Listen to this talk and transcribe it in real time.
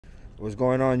What's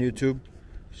going on, YouTube?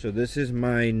 So this is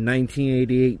my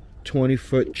 1988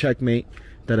 20-foot checkmate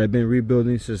that I've been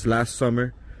rebuilding since last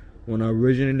summer. When I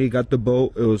originally got the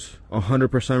boat, it was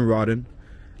 100% rotten.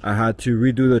 I had to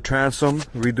redo the transom,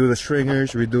 redo the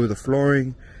stringers, redo the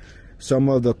flooring. Some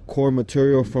of the core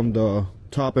material from the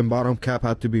top and bottom cap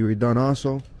had to be redone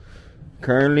also.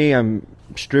 Currently I'm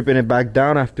stripping it back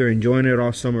down after enjoying it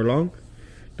all summer long.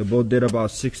 The boat did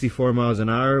about 64 miles an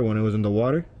hour when it was in the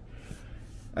water.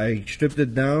 I stripped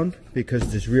it down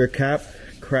because this rear cap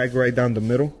cracked right down the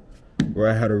middle where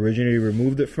I had originally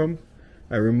removed it from.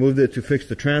 I removed it to fix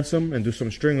the transom and do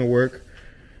some stringer work,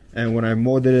 and when I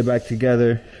molded it back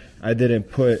together, I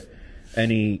didn't put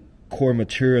any core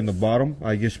material in the bottom.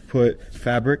 I just put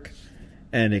fabric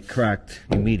and it cracked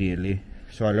immediately.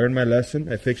 So I learned my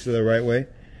lesson, I fixed it the right way,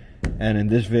 and in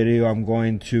this video I'm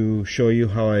going to show you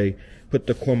how I put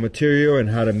the core material and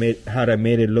how I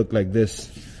made it look like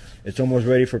this. It's almost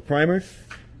ready for primer,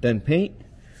 then paint,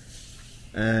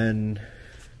 and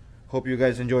hope you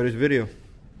guys enjoy this video.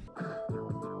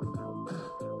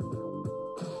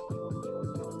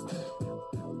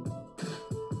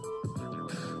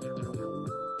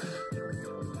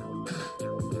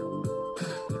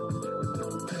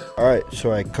 Alright,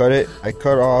 so I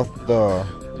cut off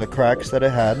the cracks that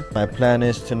it had. My plan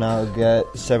is to now get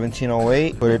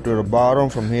 1708, put it through the bottom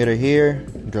from here to here,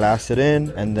 glass it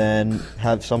in, and then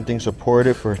have something support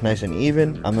it for nice and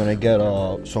even. I'm gonna get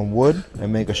some wood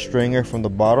and make a stringer from the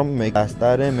bottom, glass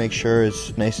that in, make sure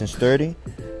it's nice and sturdy.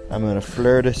 I'm gonna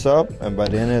flare this up, and by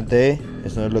the end of the day,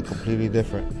 it's gonna look completely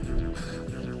different.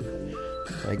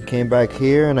 I came back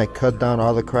here and I cut down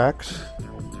all the cracks.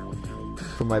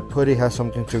 So my putty has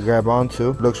something to grab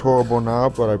onto. Looks horrible now,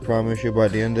 but I promise you by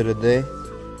the end of the day,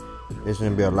 it's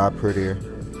gonna be a lot prettier.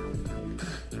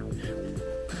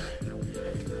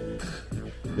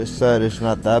 This side is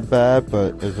not that bad,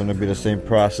 but it's gonna be the same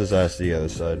process as the other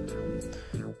side.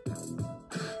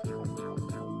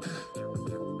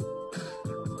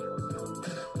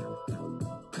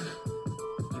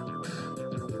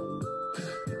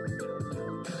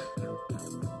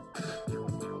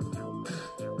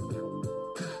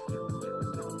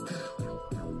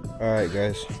 Alright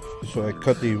guys, so I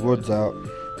cut these woods out.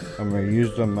 I'm going to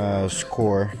use them as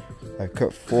core. I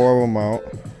cut 4 of them out.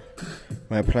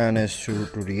 My plan is to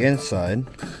do the inside,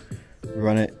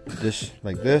 run it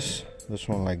like this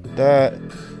one like that,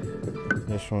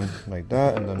 this one like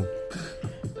that, and then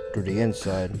do the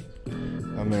inside.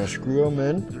 I'm going to screw them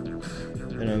in,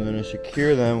 and I'm going to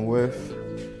secure them with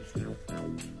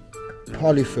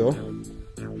polyfill.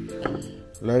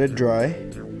 Let it dry.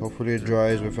 Hopefully it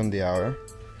dries within the hour.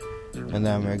 And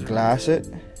then I'm gonna glass it.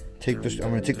 I'm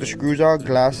gonna take the screws out,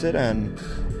 glass it, and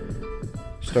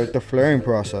start the flaring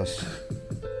process.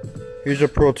 Here's a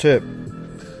pro tip: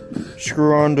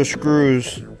 screw on the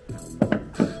screws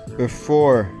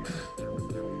before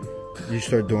you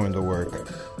start doing the work.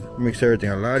 It makes everything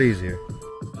a lot easier.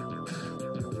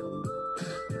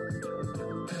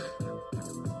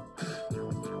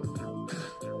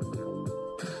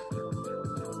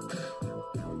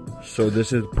 So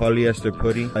this is polyester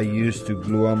putty I use to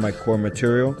glue on my core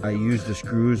material. I used the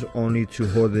screws only to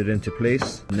hold it into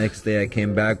place. Next day I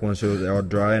came back once it was all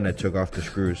dry and I took off the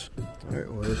screws.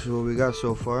 Alright, well this is what we got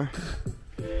so far.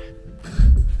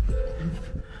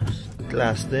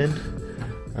 Glassed in.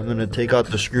 I'm gonna take out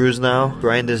the screws now,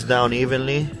 grind this down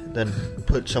evenly, then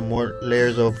put some more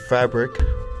layers of fabric.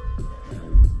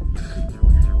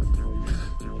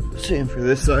 Same for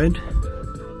this side.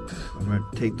 I'm gonna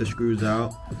take the screws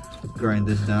out, grind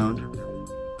this down,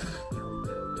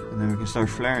 and then we can start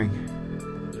flaring.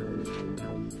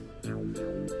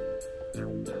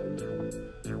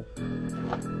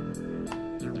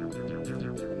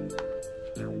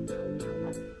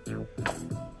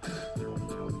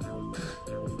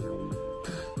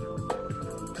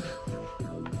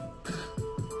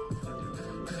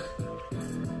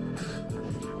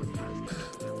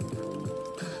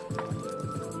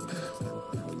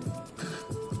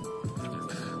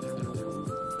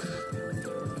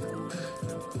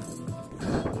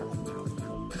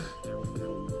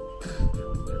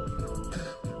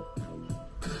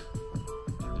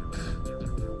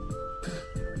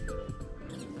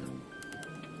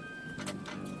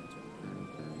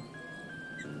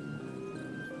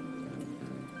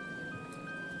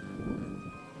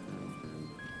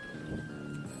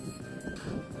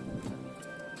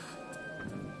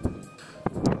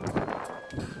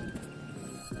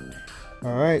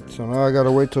 Alright, so now I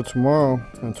gotta wait till tomorrow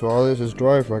until all this is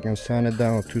dry so I can sand it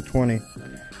down with 220.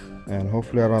 And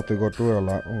hopefully I don't have to go through it a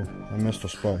lot. Oh, I missed a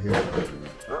spot here.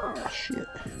 Oh, shit.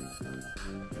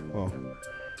 Oh,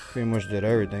 Pretty much did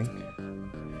everything.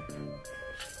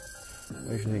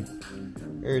 I just need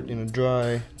everything to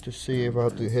dry to see if I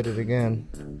have to hit it again.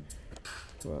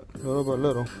 But little by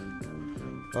little,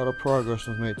 a lot of progress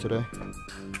was made today.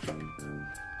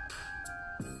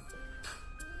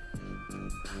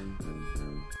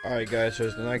 Alright guys, so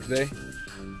it's the next day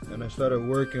and I started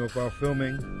working without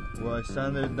filming. Well, I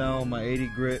sanded down my 80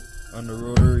 grit on the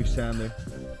rotary sander,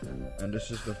 and this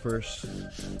is the first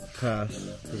pass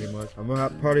pretty much. I'm gonna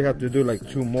probably have to do like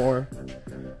 2 more.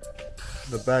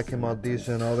 The back came out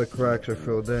decent, all the cracks are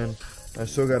filled in. I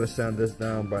still gotta sand this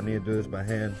down, but I need to do this by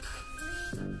hand.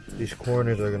 These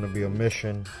corners are gonna be a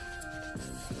mission,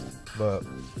 but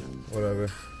whatever.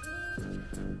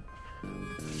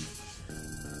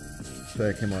 So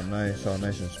it came out nice, all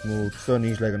nice and smooth. Still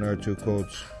needs like another 2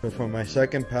 coats. So for my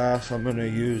second pass, I'm gonna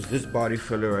use this body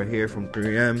filler right here from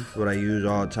 3M. What I use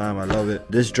all the time, I love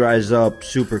it. This dries up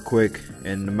super quick.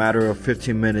 In a matter of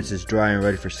 15 minutes, it's dry and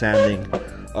ready for sanding.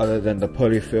 Other than the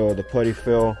putty fill. The putty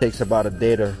fill takes about a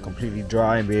day to completely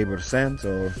dry and be able to sand.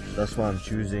 So that's why I'm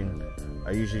choosing.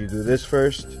 I usually do this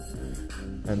first,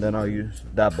 and then I'll use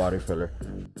that body filler.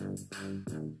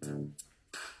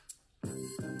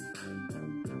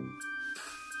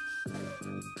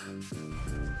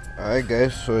 Alright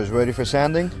guys, so it's ready for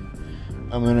sanding.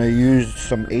 I'm gonna use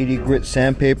some 80 grit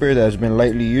sandpaper that's been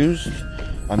lightly used.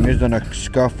 I'm just gonna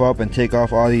scuff up and take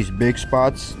off all these big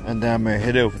spots, and then I'm gonna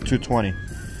hit it with 220.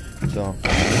 So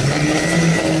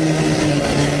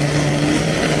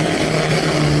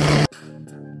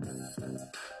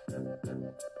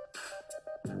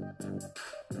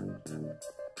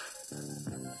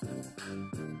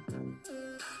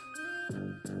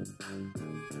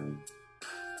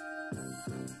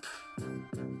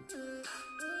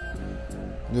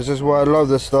this is why I love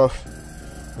this stuff.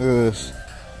 Look at this.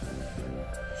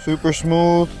 Super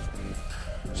smooth,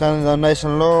 sanding down nice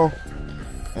and low,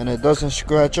 and it doesn't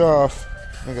scratch off.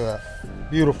 Look at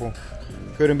that. Beautiful.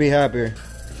 Couldn't be happier.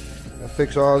 I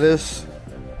fixed all this.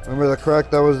 Remember the crack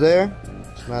that was there?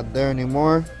 It's not there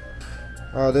anymore.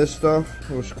 All this stuff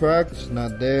was cracked. It's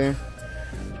not there.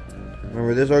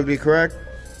 Remember this ugly crack?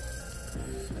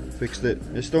 Fixed it.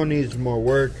 It still needs more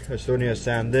work. I still need to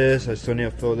sand this. I still need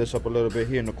to fill this up a little bit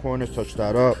here in the corners, touch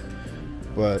that up.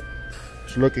 But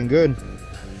it's looking good.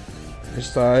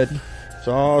 This side, it's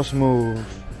all smooth.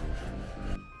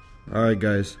 Alright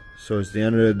guys, so it's the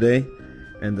end of the day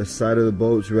and the side of the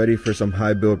boat's ready for some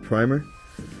high build primer.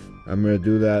 I'm gonna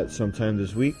do that sometime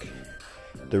this week.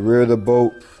 The rear of the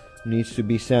boat needs to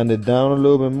be sanded down a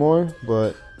little bit more,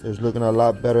 but it's looking a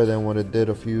lot better than what it did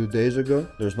a few days ago.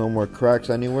 There's no more cracks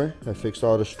anywhere. I fixed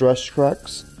all the stress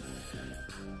cracks.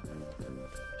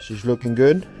 She's looking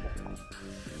good.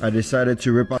 I decided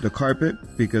to rip out the carpet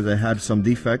because I had some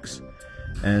defects.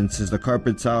 And since the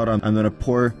carpet's out, I'm gonna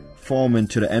pour foam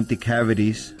into the empty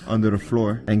cavities under the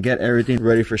floor and get everything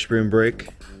ready for spring break.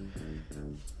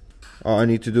 All I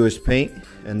need to do is paint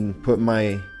and put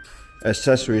my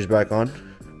accessories back on.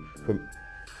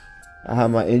 I have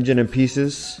my engine in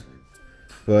pieces,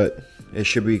 but it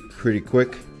should be pretty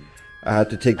quick. I had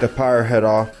to take the power head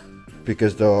off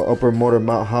because the upper motor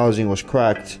mount housing was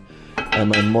cracked and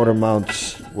my motor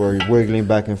mounts were wiggling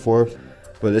back and forth.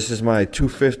 But this is my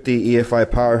 250 EFI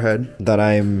power head that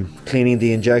I'm cleaning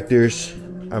the injectors.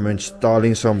 I'm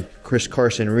installing some Chris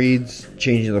Carson reeds,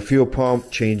 changing the fuel pump,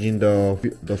 changing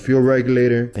the fuel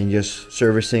regulator, and just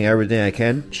servicing everything I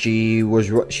can. She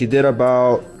did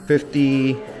about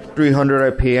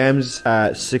 300 RPMs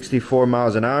at 64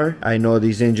 miles an hour. I know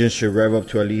these engines should rev up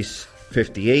to at least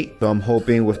 58, so I'm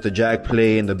hoping with the jack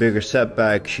plate and the bigger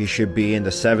setback, she should be in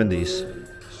the 70s.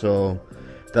 So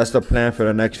that's the plan for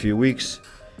the next few weeks.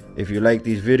 If you like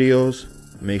these videos,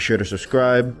 make sure to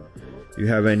subscribe. If you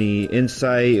have any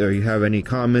insight or you have any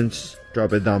comments,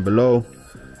 drop it down below.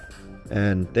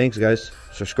 And thanks guys,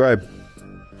 subscribe.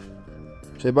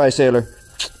 Say bye, sailor.